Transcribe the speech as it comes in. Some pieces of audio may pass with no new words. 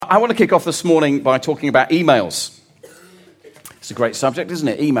I want to kick off this morning by talking about emails. It's a great subject, isn't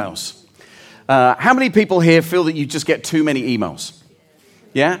it? Emails. How many people here feel that you just get too many emails?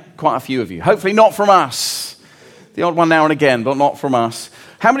 Yeah? Quite a few of you. Hopefully not from us. The odd one now and again, but not from us.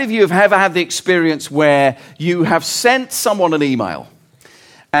 How many of you have ever had the experience where you have sent someone an email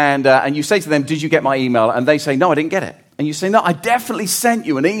and you say to them, did you get my email? And they say, no, I didn't get it. And you say, no, I definitely sent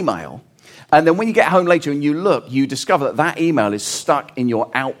you an email. And then when you get home later and you look, you discover that that email is stuck in your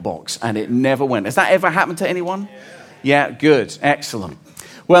outbox and it never went. Has that ever happened to anyone? Yeah, good. Excellent.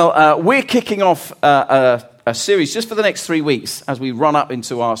 Well, we're kicking off a series just for the next 3 weeks as we run up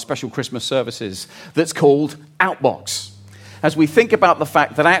into our special Christmas services that's called Outbox. As we think about the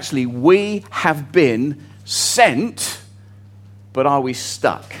fact that actually we have been sent, but are we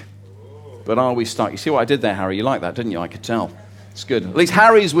stuck? But are we stuck? You see what I did there, Harry? You like that, didn't you? I could tell. It's good. At least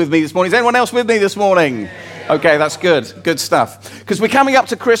Harry's with me this morning. Is anyone else with me this morning? Okay, that's good. Good stuff. Because we're coming up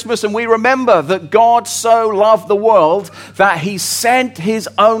to Christmas and we remember that God so loved the world that he sent his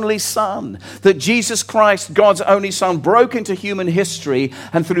only son. That Jesus Christ, God's only son, broke into human history,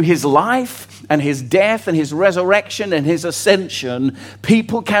 and through his life and his death and his resurrection and his ascension,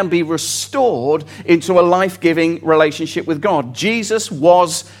 people can be restored into a life-giving relationship with God. Jesus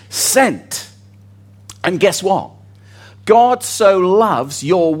was sent. And guess what? God so loves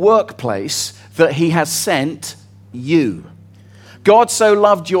your workplace that he has sent you. God so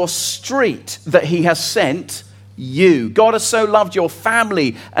loved your street that he has sent you. God has so loved your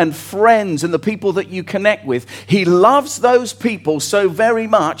family and friends and the people that you connect with. He loves those people so very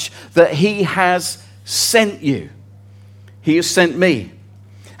much that he has sent you. He has sent me.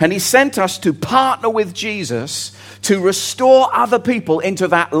 And he sent us to partner with Jesus to restore other people into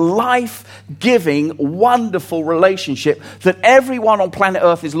that life-giving, wonderful relationship that everyone on planet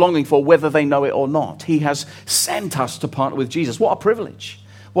Earth is longing for, whether they know it or not. He has sent us to partner with Jesus. What a privilege.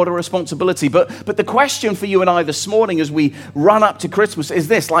 What a responsibility. But the question for you and I this morning as we run up to Christmas is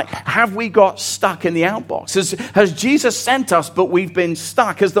this, have we got stuck in the outbox? Has Jesus sent us, but we've been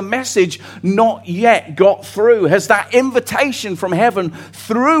stuck? Has the message not yet got through? Has that invitation from heaven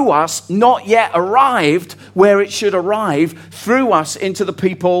through us not yet arrived where it should arrive through us into the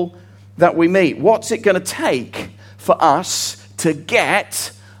people that we meet? What's it going to take for us to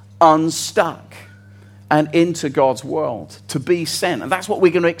get unstuck and into God's world, to be sent? And that's what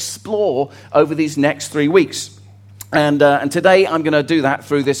we're going to explore over these next 3 weeks. And today I'm going to do that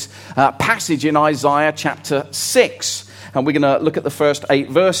through this passage in Isaiah chapter 6. And we're going to look at the first 8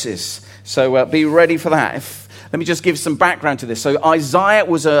 verses. So be ready for that. Let me just give some background to this. So Isaiah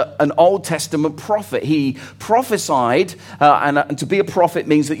was an Old Testament prophet. He prophesied, and to be a prophet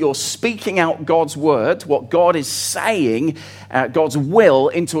means that you're speaking out God's word, what God is saying, God's will,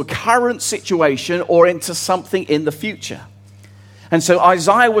 into a current situation or into something in the future. And so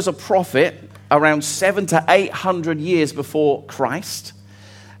Isaiah was a prophet around 700 to 800 years before Christ.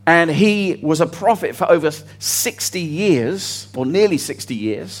 And he was a prophet for over 60 years, or nearly 60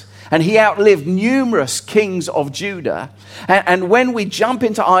 years. And he outlived numerous kings of Judah. And when we jump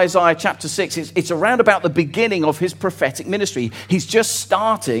into Isaiah chapter 6, it's around about the beginning of his prophetic ministry. He's just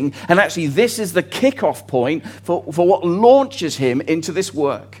starting, and actually this is the kickoff point for what launches him into this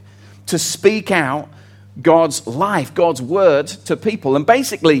work, to speak out God's life, God's word to people. And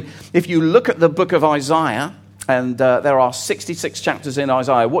basically, if you look at the book of Isaiah, and there are 66 chapters in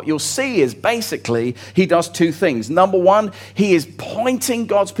Isaiah, what you'll see is basically he does 2 things. Number one, he is pointing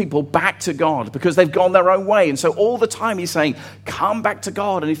God's people back to God because they've gone their own way. And so all the time he's saying, come back to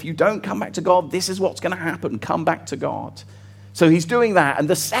God. And if you don't come back to God, this is what's going to happen. Come back to God. So he's doing that. And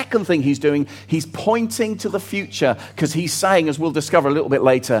the second thing he's doing, he's pointing to the future because he's saying, as we'll discover a little bit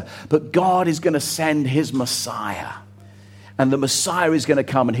later, but God is going to send his Messiah. And the Messiah is going to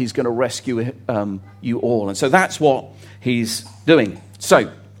come and he's going to rescue you all. And so that's what he's doing.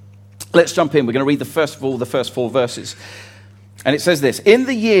 So let's jump in. We're going to read the first 4 verses. And it says this: in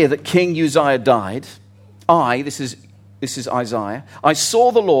the year that King Uzziah died, this is Isaiah, I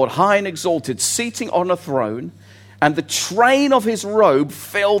saw the Lord high and exalted, seating on a throne, and the train of his robe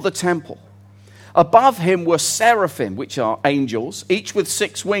filled the temple. Above him were seraphim, which are angels, each with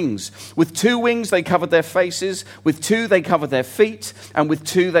 6 wings. With 2 wings they covered their faces, with 2 they covered their feet, and with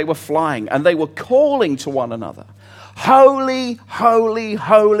 2 they were flying. And they were calling to one another, holy, holy,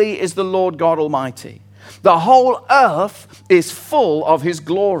 holy is the Lord God Almighty. The whole earth is full of his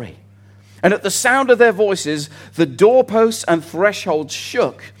glory. And at the sound of their voices, the doorposts and thresholds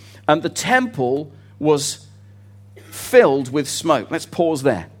shook, and the temple was filled with smoke. Let's pause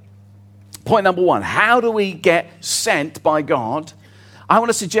there. Point number 1, how do we get sent by God? I want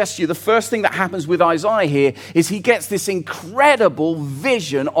to suggest to you the first thing that happens with Isaiah here is he gets this incredible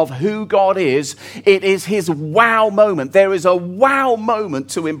vision of who God is. It is his wow moment. There is a wow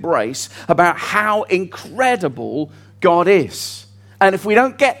moment to embrace about how incredible God is. And if we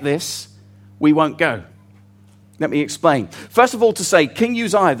don't get this, we won't go. Let me explain. First of all, to say, King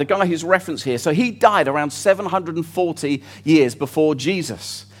Uzziah, the guy who's referenced here, so he died around 740 years before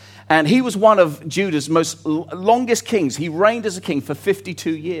Jesus. And he was one of Judah's most longest kings. He reigned as a king for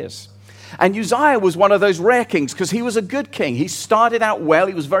 52 years. And Uzziah was one of those rare kings because he was a good king. He started out well.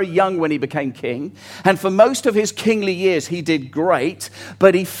 He was very young when he became king. And for most of his kingly years, he did great.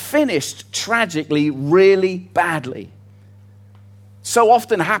 But he finished tragically really badly. So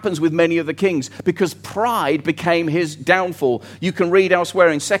often happens with many of the kings because pride became his downfall. You can read elsewhere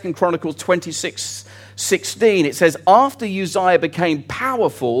in 2 Chronicles 26:16. It says, after Uzziah became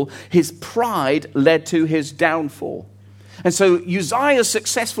powerful, his pride led to his downfall. And so Uzziah's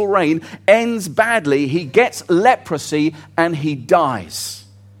successful reign ends badly. He gets leprosy and he dies.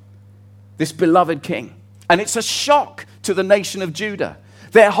 This beloved king. And it's a shock to the nation of Judah.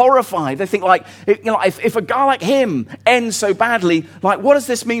 They're horrified. They think if a guy like him ends so badly, what does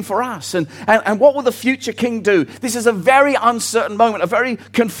this mean for us? And what will the future king do? This is a very uncertain moment, a very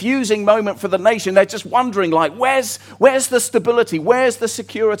confusing moment for the nation. They're just wondering, where's the stability? Where's the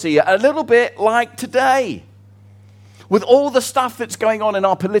security? A little bit like today. With all the stuff that's going on in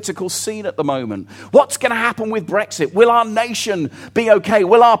our political scene at the moment. What's going to happen with Brexit? Will our nation be okay?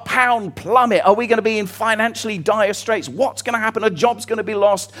 Will our pound plummet? Are we going to be in financially dire straits? What's going to happen? Are jobs going to be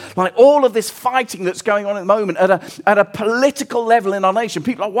lost? All of this fighting that's going on at the moment at a political level in our nation.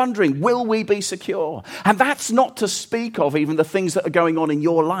 People are wondering, will we be secure? And that's not to speak of even the things that are going on in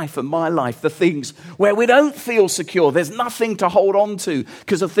your life and my life. The things where we don't feel secure. There's nothing to hold on to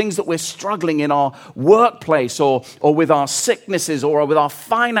because of things that we're struggling in our workplace or with our sicknesses or with our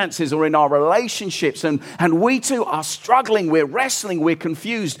finances or in our relationships. And we too are struggling, we're wrestling, we're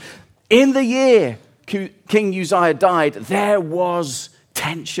confused. In the year King Uzziah died, there was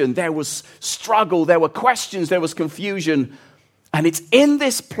tension, there was struggle, there were questions, there was confusion. And it's in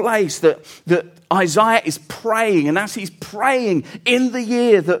this place that Isaiah is praying. And as he's praying in the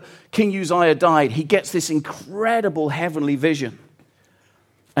year that King Uzziah died, he gets this incredible heavenly vision.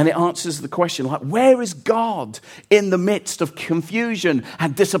 And it answers the question, where is God in the midst of confusion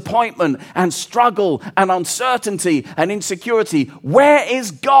and disappointment and struggle and uncertainty and insecurity? Where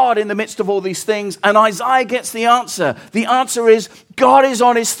is God in the midst of all these things? And Isaiah gets the answer. The answer is, God is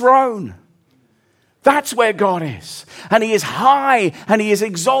on his throne. That's where God is. And he is high and he is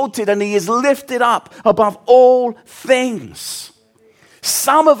exalted and he is lifted up above all things.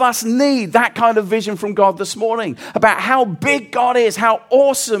 Some of us need that kind of vision from God this morning about how big God is, how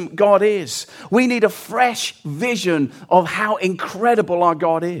awesome God is. We need a fresh vision of how incredible our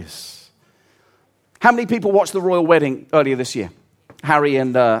God is. How many people watched the royal wedding earlier this year? Harry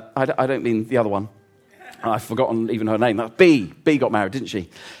and, I don't mean the other one. I've forgotten even her name. B got married, didn't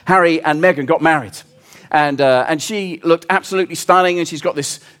she? Harry and Meghan got married. And she looked absolutely stunning, and she's got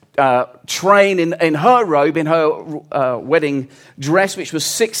this train in her robe, in her wedding dress, which was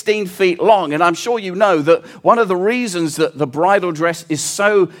 16 feet long. And I'm sure you know that one of the reasons that the bridal dress is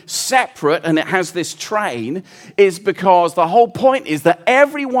so separate and it has this train is because the whole point is that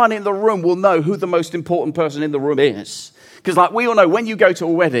everyone in the room will know who the most important person in the room is. Because we all know, when you go to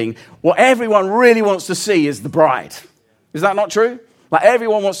a wedding, what everyone really wants to see is the bride. Is that not true?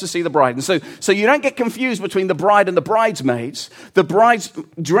 Everyone wants to see the bride. And so you don't get confused between the bride and the bridesmaids. The bride's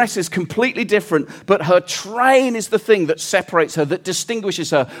dress is completely different, but her train is the thing that separates her, that distinguishes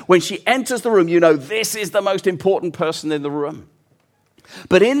her. When she enters the room, you know this is the most important person in the room.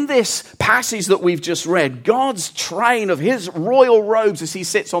 But in this passage that we've just read, God's train of his royal robes as he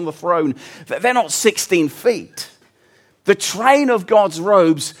sits on the throne, they're not 16 feet. The train of God's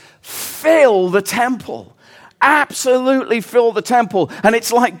robes fill the temple. Absolutely fill the temple. And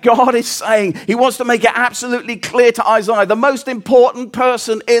it's like God is saying, he wants to make it absolutely clear to Isaiah, the most important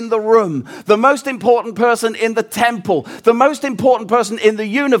person in the room, the most important person in the temple, the most important person in the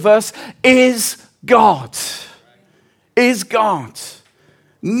universe is God. Is God.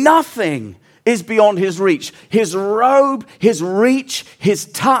 Nothing is beyond his reach. His robe, his reach, his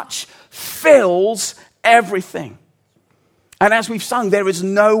touch fills everything. And as we've sung, there is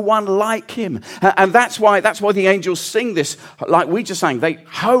no one like him. And that's why the angels sing this, like we just sang,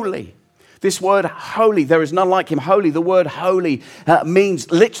 holy. This word holy, there is none like him. Holy, the word holy means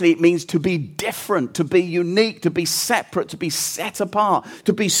to be different, to be unique, to be separate, to be set apart,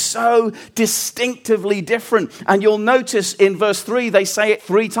 to be so distinctively different. And you'll notice in verse 3, they say it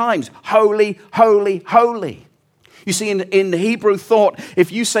 3 times. Holy, holy, holy. You see, in Hebrew thought,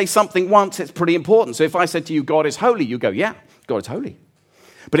 if you say something once, it's pretty important. So if I said to you, God is holy, you go, yeah, God is holy.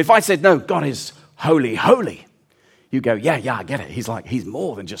 But if I said, no, God is holy, holy, you go, yeah, I get it. He's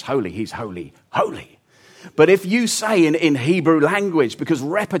more than just holy. He's holy, holy. But if you say in Hebrew language, because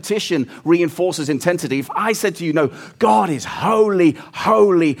repetition reinforces intensity, if I said to you, no, God is holy,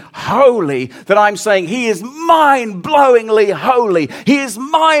 holy, holy, then I'm saying he is mind-blowingly holy. He is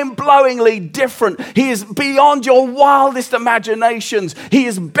mind-blowingly different. He is beyond your wildest imaginations. He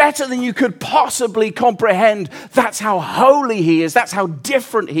is better than you could possibly comprehend. That's how holy he is. That's how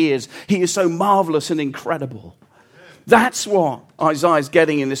different he is. He is so marvelous and incredible. That's what Isaiah's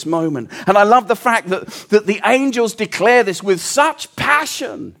getting in this moment. And I love the fact that the angels declare this with such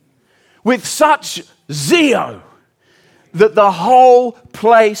passion, with such zeal, that the whole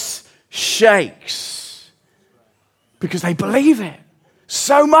place shakes. Because they believe it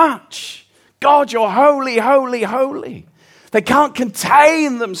so much. God, you're holy, holy, holy. They can't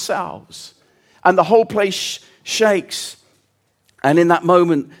contain themselves. And the whole place shakes. And in that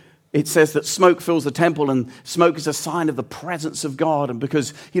moment, it says that smoke fills the temple, and smoke is a sign of the presence of God. And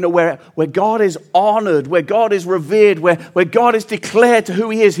because, where God is honored, where God is revered, where God is declared to who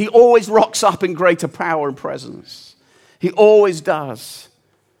he is, he always rocks up in greater power and presence. He always does.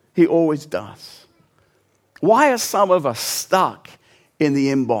 He always does. Why are some of us stuck in the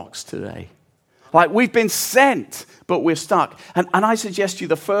inbox today? Like we've been sent, but we're stuck. And I suggest to you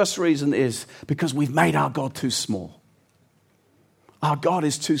the first reason is because we've made our God too small. Our God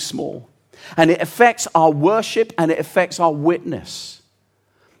is too small. And it affects our worship and it affects our witness.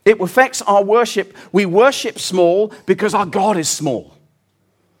 It affects our worship. We worship small because our God is small.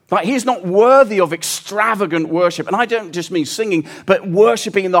 Like he's not worthy of extravagant worship. And I don't just mean singing, but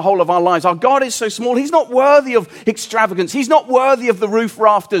worshiping in the whole of our lives. Our God is so small. He's not worthy of extravagance. He's not worthy of the roof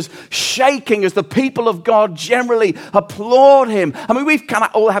rafters shaking as the people of God generally applaud him. I mean, we've kind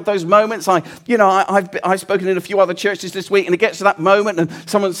of all had those moments. I've spoken in a few other churches this week, and it gets to that moment and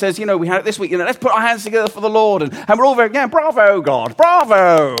someone says, we had it this week, let's put our hands together for the Lord. And we're all very, bravo, God,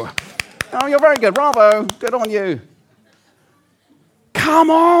 bravo. Oh, you're very good, bravo, good on you.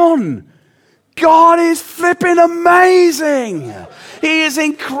 Come on. God is flipping amazing. He is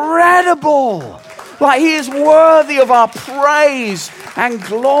incredible. Like he is worthy of our praise and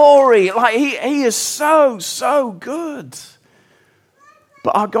glory. Like he is so, so good.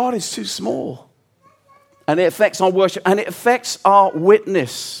 But our God is too small. And it affects our worship and it affects our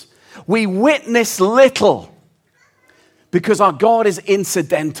witness. We witness little because our God is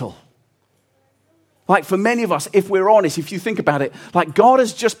incidental. Like for many of us, if we're honest, if you think about it, like God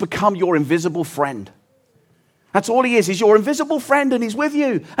has just become your invisible friend. That's all he is. He's your invisible friend and he's with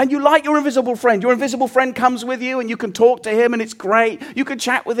you. And you like your invisible friend. Your invisible friend comes with you and you can talk to him and it's great. You can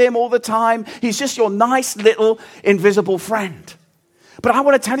chat with him all the time. He's just your nice little invisible friend. But I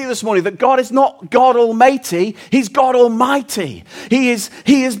want to tell you this morning that God is not God Almighty. He's God Almighty. He is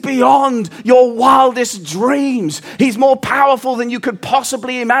beyond your wildest dreams. He's more powerful than you could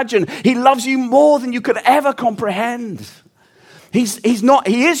possibly imagine. He loves you more than you could ever comprehend. He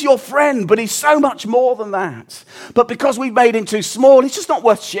is your friend, but he's so much more than that. But because we've made him too small, he's just not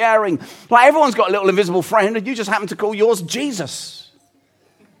worth sharing. Like everyone's got a little invisible friend and you just happen to call yours Jesus.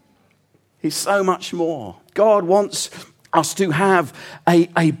 He's so much more. God wants us to have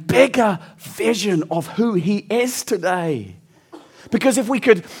a bigger vision of who he is today. Because if we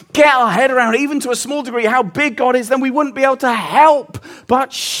could get our head around, even to a small degree, how big God is, then we wouldn't be able to help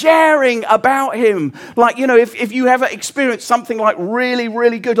but sharing about him. Like, if you ever experienced something like really,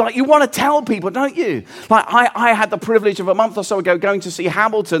 really good, like you want to tell people, don't you? Like I had the privilege of a month or so ago going to see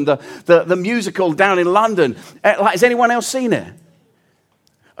Hamilton, the musical down in London. Has anyone else seen it?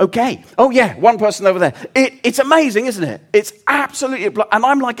 Okay. Oh, yeah, one person over there. It's amazing, isn't it? It's absolutely... And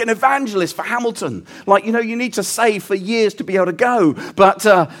I'm like an evangelist for Hamilton. Like, you need to save for years to be able to go. But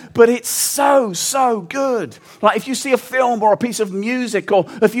it's so, so good. Like, if you see a film or a piece of music or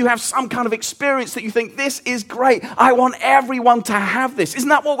if you have some kind of experience that you think, this is great, I want everyone to have this. Isn't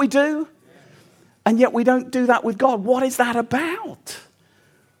that what we do? And yet we don't do that with God. What is that about?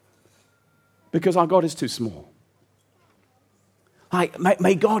 Because our God is too small.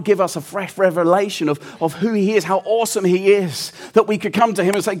 May God give us a fresh revelation of who he is, how awesome he is, that we could come to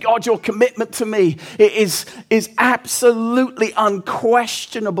him and say, God, your commitment to me is absolutely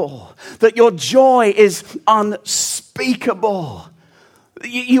unquestionable, that your joy is unspeakable,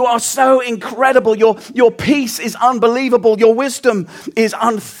 You are so incredible. Your peace is unbelievable. Your wisdom is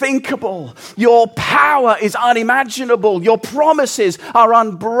unthinkable. Your power is unimaginable. Your promises are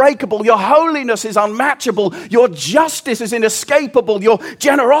unbreakable. Your holiness is unmatchable. Your justice is inescapable. Your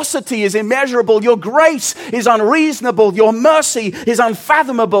generosity is immeasurable. Your grace is unreasonable. Your mercy is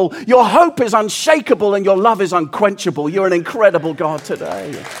unfathomable. Your hope is unshakable, and your love is unquenchable. You're an incredible God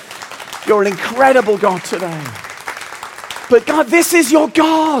today. You're an incredible God today. But God, this is your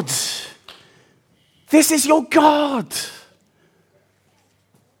God. This is your God.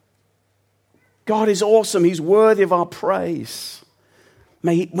 God is awesome. He's worthy of our praise.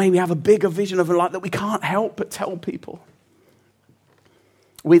 May we have a bigger vision of a life that we can't help but tell people.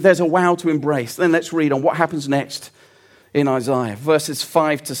 There's a wow to embrace. Then let's read on what happens next in Isaiah, verses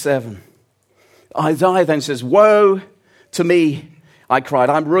 5 to 7. Isaiah then says, "Woe to me, I cried,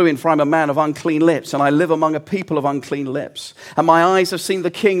 I'm ruined, for I'm a man of unclean lips, and I live among a people of unclean lips. And my eyes have seen the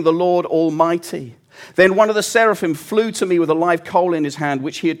King, the Lord Almighty. Then one of the seraphim flew to me with a live coal in his hand,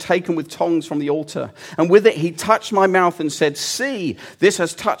 which he had taken with tongs from the altar. And with it he touched my mouth and said, 'See, this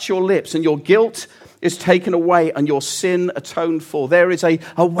has touched your lips, and your guilt is taken away, and your sin atoned for.'" There is a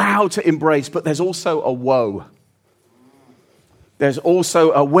wow to embrace, but there's also a woe. There's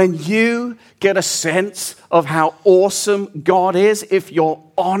also a when you get a sense of how awesome God is, if you're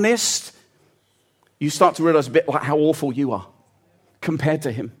honest, you start to realize a bit like how awful you are compared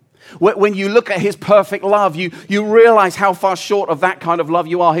to him. When you look at his perfect love, you realize how far short of that kind of love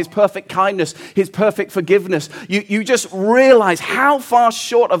you are. His perfect kindness, his perfect forgiveness. You just realize how far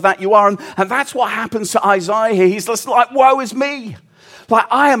short of that you are. And that's what happens to Isaiah here. He's just like, woe is me. Like,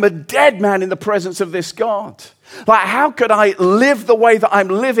 I am a dead man in the presence of this God. Like, how could I live the way that I'm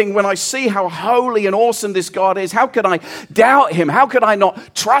living when I see how holy and awesome this God is? How could I doubt him? How could I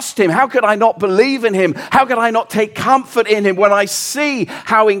not trust him? How could I not believe in him? How could I not take comfort in him when I see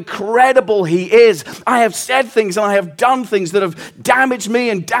how incredible he is? I have said things and I have done things that have damaged me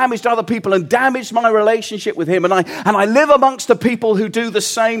and damaged other people and damaged my relationship with him. And I live amongst the people who do the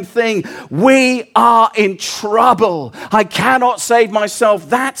same thing. We are in trouble. I cannot save myself.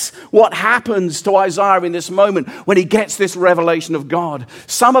 That's what happens to Isaiah in this moment when he gets this revelation of God.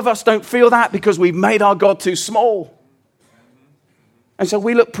 Some of us don't feel that because we've made our God too small. And so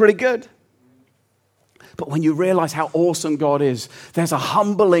we look pretty good. But when you realize how awesome God is, there's a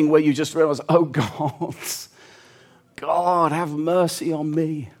humbling where you just realize, oh God, God, have mercy on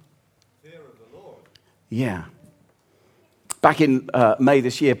me. Fear of the Lord. Yeah. Back in May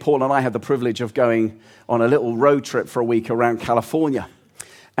this year, Paul and I had the privilege of going on a little road trip for a week around California.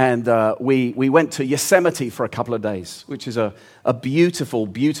 And we went to Yosemite for a couple of days, which is a beautiful,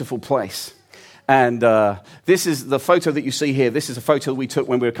 beautiful place. And this is the photo that you see here. This is a photo we took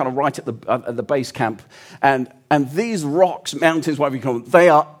when we were kind of right at the base camp. And these rocks, mountains, whatever you call them, they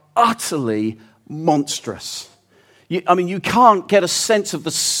are utterly monstrous. You can't get a sense of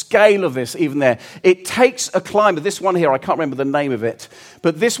the scale of this even there. It takes a climber, this one here, I can't remember the name of it,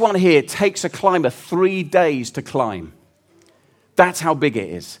 but this one here takes a climber 3 days to climb. That's how big it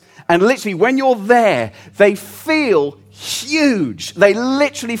is. And literally, when you're there, they feel huge. They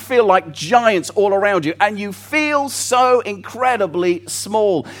literally feel like giants all around you. And you feel so incredibly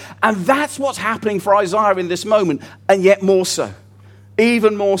small. And that's what's happening for Isaiah in this moment. And yet more so.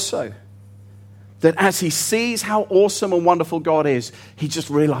 Even more so. That as he sees how awesome and wonderful God is, he just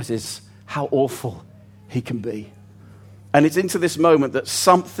realizes how awful he can be. And it's into this moment that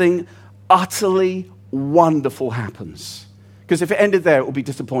something utterly wonderful happens. Because if it ended there, it would be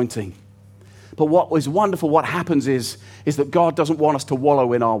disappointing. But what was wonderful, what happens is that God doesn't want us to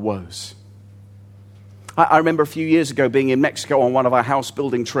wallow in our woes. I remember a few years ago being in Mexico on one of our house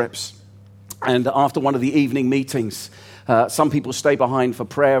building trips. And after one of the evening meetings, some people stay behind for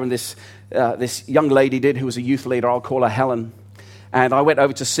prayer. And this young lady did, who was a youth leader. I'll call her Helen. And I went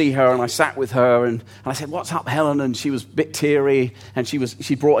over to see her, and I sat with her, and I said, "What's up, Helen?" And she was a bit teary, and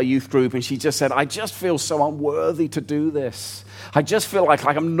she brought a youth group, and she just said, "I just feel so unworthy to do this. I just feel like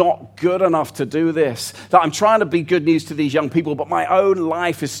I'm not good enough to do this. That I'm trying to be good news to these young people, but my own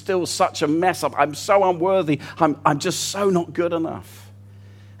life is still such a mess up. I'm so unworthy. I'm just so not good enough."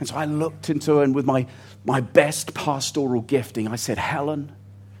 And so I looked into her, and with my best pastoral gifting, I said, "Helen,"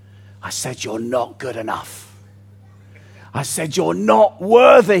 I said, "you're not good enough. I said, you're not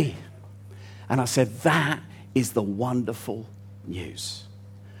worthy." And I said, that is the wonderful news.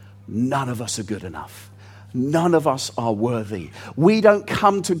 None of us are good enough. none of us are worthy. We don't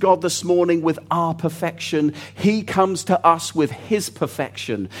come to God this morning with our perfection. He comes to us with his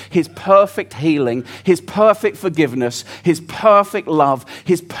perfection, his perfect healing, his perfect forgiveness, his perfect love,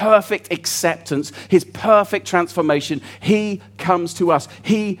 his perfect acceptance, his perfect transformation. He comes to us.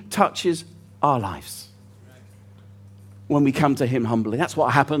 He touches our lives when we come to him humbly. That's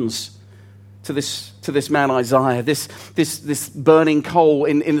what happens to this man Isaiah. This burning coal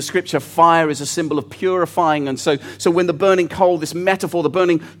in the scripture, fire is a symbol of purifying. And so when the burning coal, this metaphor, the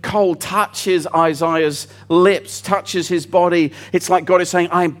burning coal touches Isaiah's lips, touches his body, it's like God is saying,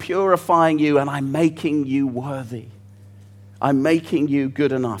 I'm purifying you and I'm making you worthy. I'm making you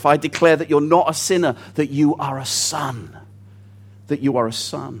good enough. I declare that you're not a sinner, that you are a son. That you are a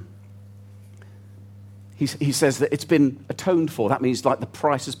son. He says that it's been atoned for. That means like the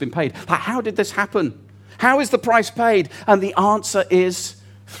price has been paid. Like, how did this happen? How is the price paid? And the answer is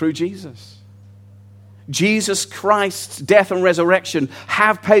through Jesus. Jesus Christ's death and resurrection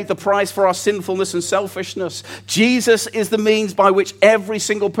have paid the price for our sinfulness and selfishness. Jesus is the means by which every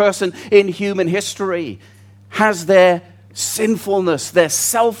single person in human history has their sinfulness, their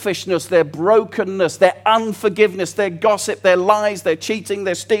selfishness, their brokenness, their unforgiveness, their gossip, their lies, their cheating,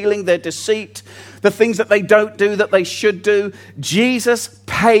 their stealing, their deceit, the things that they don't do that they should do. Jesus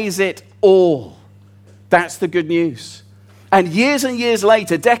pays it all. That's the good news. And years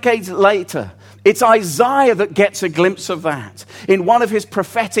later, decades later, it's Isaiah that gets a glimpse of that in one of his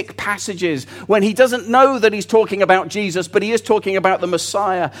prophetic passages when he doesn't know that he's talking about Jesus, but he is talking about the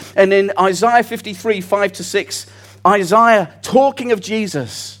Messiah. And in Isaiah 53, 5-6, Isaiah, talking of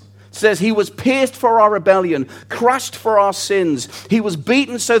Jesus, says he was pierced for our rebellion, crushed for our sins. He was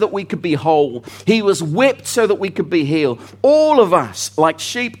beaten so that we could be whole. He was whipped so that we could be healed. All of us, like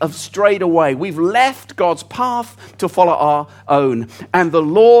sheep, have strayed away. We've left God's path to follow our own. And the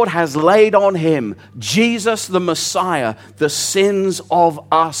Lord has laid on him, Jesus the Messiah, the sins of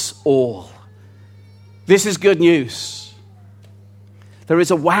us all. This is good news. There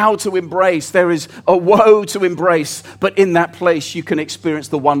is a wow to embrace. There is a woe to embrace. But in that place, you can experience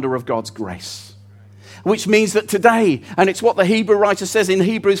the wonder of God's grace. Which means that today, and it's what the Hebrew writer says in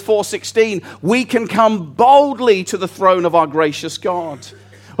Hebrews 4:16, we can come boldly to the throne of our gracious God.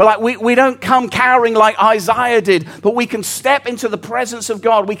 Well, we don't come cowering like Isaiah did, but we can step into the presence of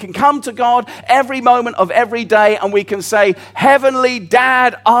God. We can come to God every moment of every day and we can say, Heavenly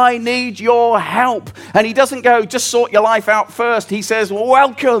Dad, I need your help. And he doesn't go, just sort your life out first. He says,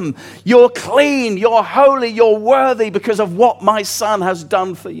 welcome, you're clean, you're holy, you're worthy because of what my son has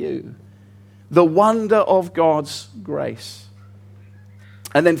done for you. The wonder of God's grace.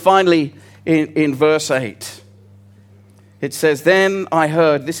 And then finally, in verse 8, it says, then I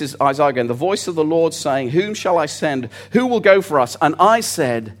heard, this is Isaiah again, the voice of the Lord saying, whom shall I send? Who will go for us? And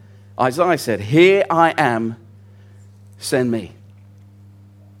Isaiah said, here I am, send me.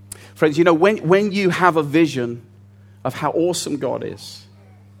 Friends, you know, when you have a vision of how awesome God is,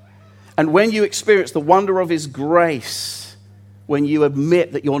 and when you experience the wonder of his grace, when you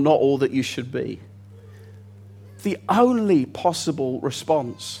admit that you're not all that you should be, the only possible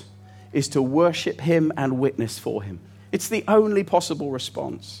response is to worship him and witness for him. It's the only possible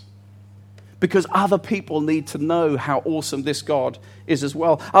response. Because other people need to know how awesome this God is as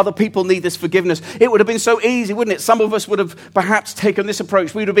well. Other people need this forgiveness. It would have been so easy, wouldn't it? Some of us would have perhaps taken this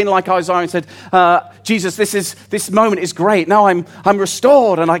approach. We would have been like Isaiah and said, Jesus, this moment is great. Now I'm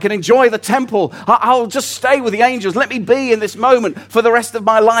restored and I can enjoy the temple. I'll just stay with the angels. Let me be in this moment for the rest of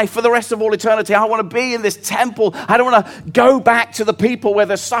my life, for the rest of all eternity. I want to be in this temple. I don't want to go back to the people where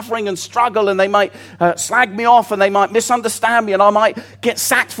there's suffering and struggle and they might slag me off and they might misunderstand me and I might get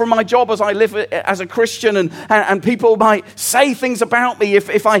sacked from my job as I live as a Christian and people might say things about me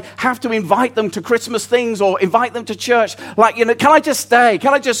if I have to invite them to Christmas things or invite them to church. Like, you know, can I just stay?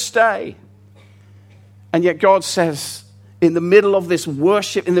 Can I just stay? And yet God says, in the middle of this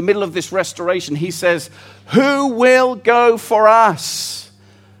worship, in the middle of this restoration, he says, who will go for us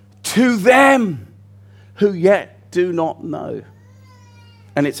to them who yet do not know?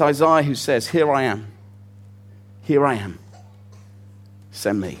 And it's Isaiah who says, here I am,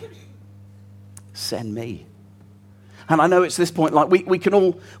 send me. Send me. And I know it's this point, like we can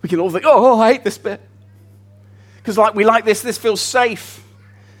all think, oh, I hate this bit. Because like we like this feels safe.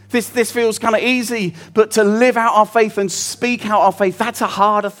 This feels kind of easy. But to live out our faith and speak out our faith, that's a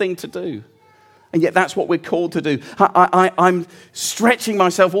harder thing to do. And yet that's what we're called to do. I'm stretching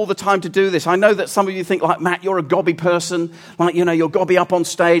myself all the time to do this. I know that some of you think, like, Matt, you're a gobby person. Like, you're gobby up on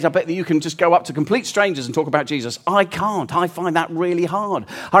stage. I bet that you can just go up to complete strangers and talk about Jesus. I can't. I find that really hard.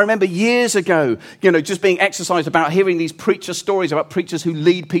 I remember years ago, just being exercised about hearing these preacher stories about preachers who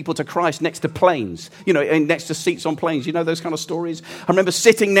lead people to Christ next to planes, and next to seats on planes. You know those kind of stories? I remember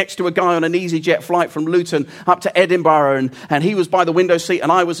sitting next to a guy on an EasyJet flight from Luton up to Edinburgh, and he was by the window seat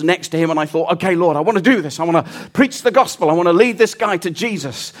and I was next to him, and I thought, okay, Lord, I want to do this. I want to preach the gospel. I want to lead this guy to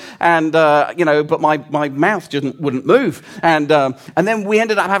Jesus. And, but my mouth wouldn't move. And then we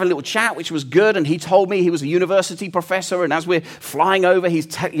ended up having a little chat, which was good. And he told me he was a university professor. And as we're flying over, he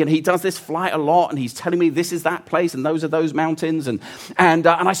does this flight a lot. And he's telling me this is that place and those are those mountains. And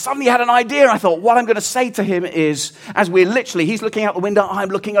I suddenly had an idea. I thought, what I'm going to say to him is, he's looking out the window, I'm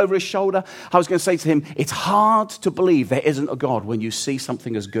looking over his shoulder. I was going to say to him, it's hard to believe there isn't a God when you see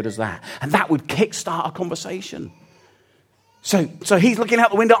something as good as that. And that would kickstart a conversation. So he's looking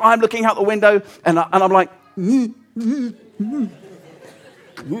out the window, I'm looking out the window, and I'm like, and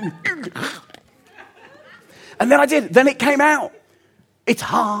then I did. Then it came out. It's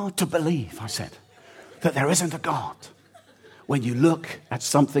hard to believe, I said, that there isn't a God when you look at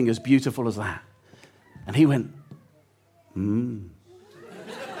something as beautiful as that. And he went, And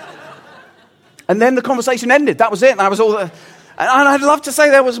then the conversation ended. That was it. That was all. And I'd love to say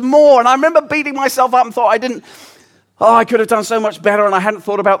there was more. And I remember beating myself up and thought I could have done so much better, and I hadn't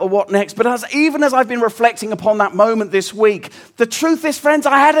thought about the what next. But even as I've been reflecting upon that moment this week, the truth is, friends,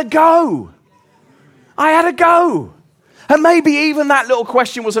 I had to go. And maybe even that little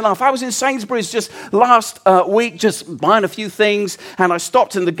question was enough. I was in Sainsbury's just last week, just buying a few things, and I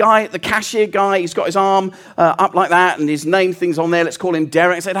stopped, and the cashier guy, he's got his arm up like that, and his name thing's on there. Let's call him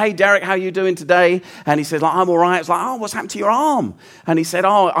Derek. I said, hey, Derek, how are you doing today? And he said, I'm all right. It's like, what's happened to your arm? And he said,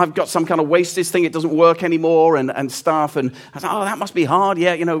 I've got some kind of wastage thing. It doesn't work anymore and stuff. And I said, that must be hard.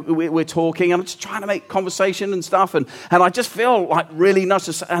 Yeah, we're talking. I'm just trying to make conversation and stuff. And I just feel like really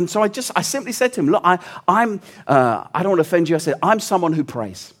nice. And so I simply said to him, look, I don't want to offend you. I said, I'm someone who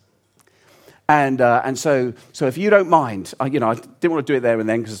prays. And so if you don't mind, I didn't want to do it there and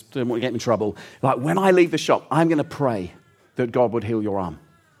then because I didn't want to get in trouble. Like, when I leave the shop, I'm going to pray that God would heal your arm.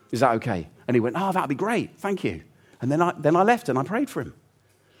 Is that okay? And he went, that'd be great. Thank you. And then I left and I prayed for him.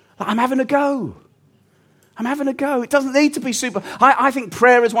 Like, I'm having a go. It doesn't need to be super. I think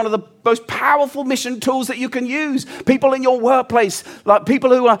prayer is one of the most powerful mission tools that you can use. People in your workplace, like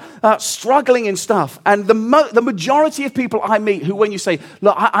people who are struggling in stuff. And the majority of people I meet who, when you say,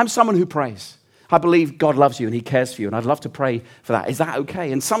 look, I'm someone who prays. I believe God loves you and he cares for you, and I'd love to pray for that. Is that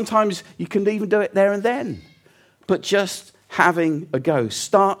okay? And sometimes you can even do it there and then. But just having a go.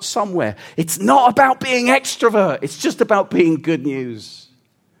 Start somewhere. It's not about being extrovert. It's just about being good news.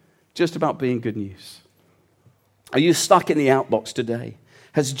 Just about being good news. Are you stuck in the outbox today?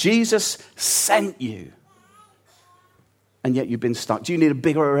 Has Jesus sent you? And yet you've been stuck. Do you need a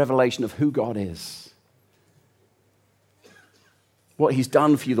bigger revelation of who God is? What he's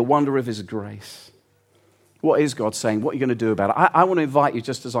done for you, the wonder of his grace. What is God saying? What are you going to do about it? I want to invite you,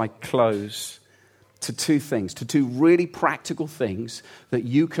 just as I close, to two things, to two really practical things that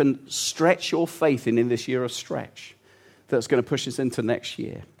you can stretch your faith in this year of stretch that's going to push us into next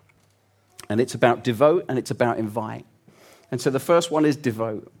year. And it's about devote and it's about invite. And so the first one is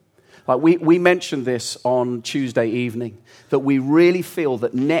devote. Like we mentioned this on Tuesday evening, that we really feel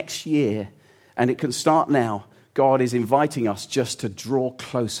that next year, and it can start now, God is inviting us just to draw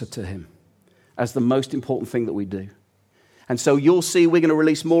closer to him as the most important thing that we do. And so you'll see we're going to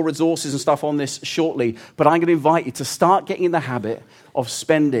release more resources and stuff on this shortly, but I'm going to invite you to start getting in the habit of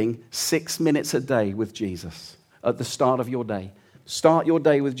spending 6 minutes a day with Jesus at the start of your day. Start your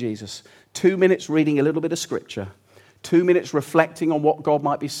day with Jesus. 2 minutes reading a little bit of scripture. 2 minutes reflecting on what God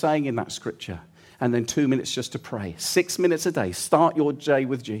might be saying in that scripture. And then 2 minutes just to pray. 6 minutes a day. Start your day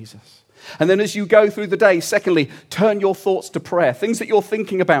with Jesus. And then as you go through the day, secondly, turn your thoughts to prayer. Things that you're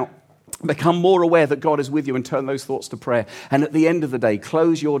thinking about, become more aware that God is with you and turn those thoughts to prayer. And at the end of the day,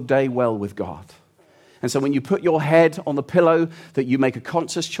 close your day well with God. And so when you put your head on the pillow, that you make a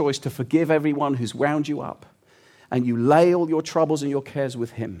conscious choice to forgive everyone who's wound you up. And you lay all your troubles and your cares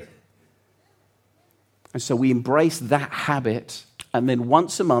with him. And so we embrace that habit, and then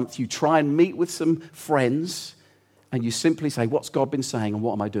once a month you try and meet with some friends, and you simply say, what's God been saying and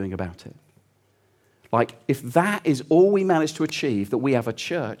what am I doing about it? Like, if that is all we manage to achieve, that we have a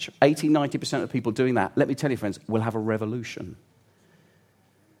church, 80-90% of people doing that, let me tell you, friends, we'll have a revolution.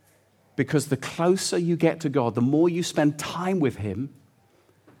 Because the closer you get to God, the more you spend time with him,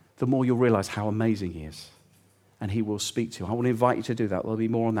 the more you'll realize how amazing he is. and he will speak to you. I want to invite you to do that. There'll be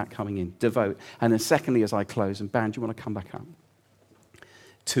more on that coming in. Devote. And then secondly, as I close, and band, do you want to come back up?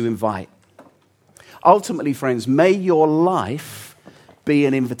 To invite. Ultimately, friends, may your life be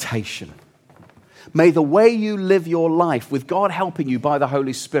an invitation. May the way you live your life, with God helping you by the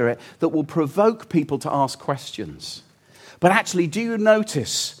Holy Spirit, that will provoke people to ask questions. But actually, do you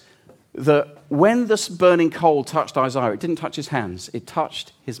notice that when this burning coal touched Isaiah, it didn't touch his hands, it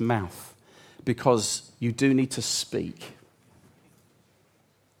touched his mouth, because you do need to speak.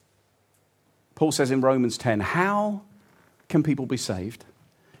 Paul says in Romans 10, how can people be saved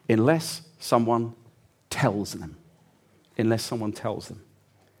unless someone tells them? Unless someone tells them.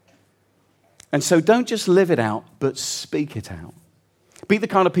 And so don't just live it out, but speak it out. Be the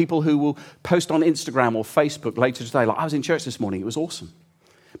kind of people who will post on Instagram or Facebook later today, like, I was in church this morning, it was awesome.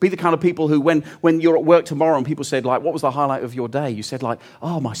 Be the kind of people who, when you're at work tomorrow and people said, like, what was the highlight of your day? You said, like,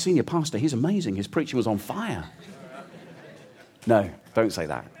 oh, my senior pastor, he's amazing. His preaching was on fire. No, don't say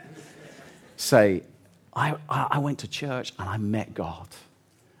that. Say, I went to church and I met God.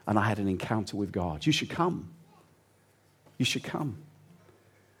 And I had an encounter with God. You should come. You should come.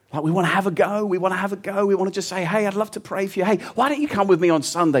 Like, we want to have a go. We want to have a go. We want to just say, hey, I'd love to pray for you. Hey, why don't you come with me on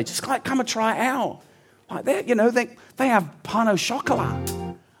Sunday? Just like come and try it out. Like, they have pain au chocolat.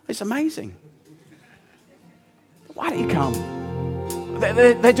 It's amazing. Why don't you come?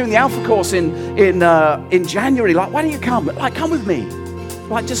 They're doing the Alpha course in January. Like, why don't you come? Like, come with me.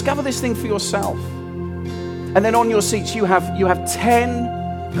 Like, discover this thing for yourself. And then on your seats, you have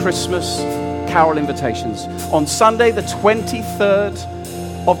 10 Christmas carol invitations. On Sunday, the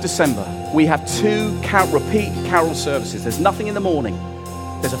 23rd of December, we have 2 repeat carol services. There's nothing in the morning.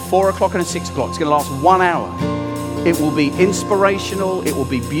 There's a 4 o'clock and a 6 o'clock. It's going to last 1 hour. It will be inspirational. It will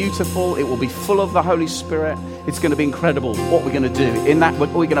be beautiful. It will be full of the Holy Spirit. It's going to be incredible what we're going to do. In that, what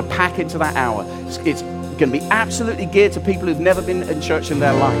we're going to pack into that hour. It's going to be absolutely geared to people who've never been in church in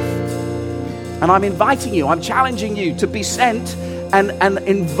their life. And I'm inviting you, I'm challenging you to be sent and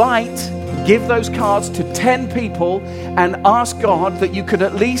give those cards to 10 people and ask God that you could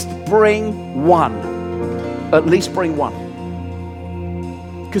at least bring one. At least bring one.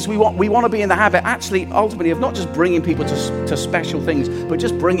 Because we want to be in the habit, actually, ultimately, of not just bringing people to special things, but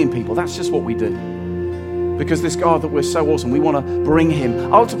just bringing people. That's just what we do. Because this God that we're so awesome, we want to bring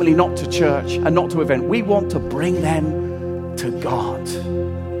him, ultimately not to church and not to event. We want to bring them to God.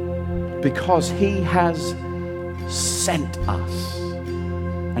 Because he has sent us.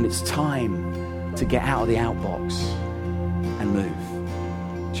 And it's time to get out of the outbox and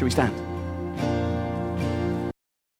move. Shall we stand?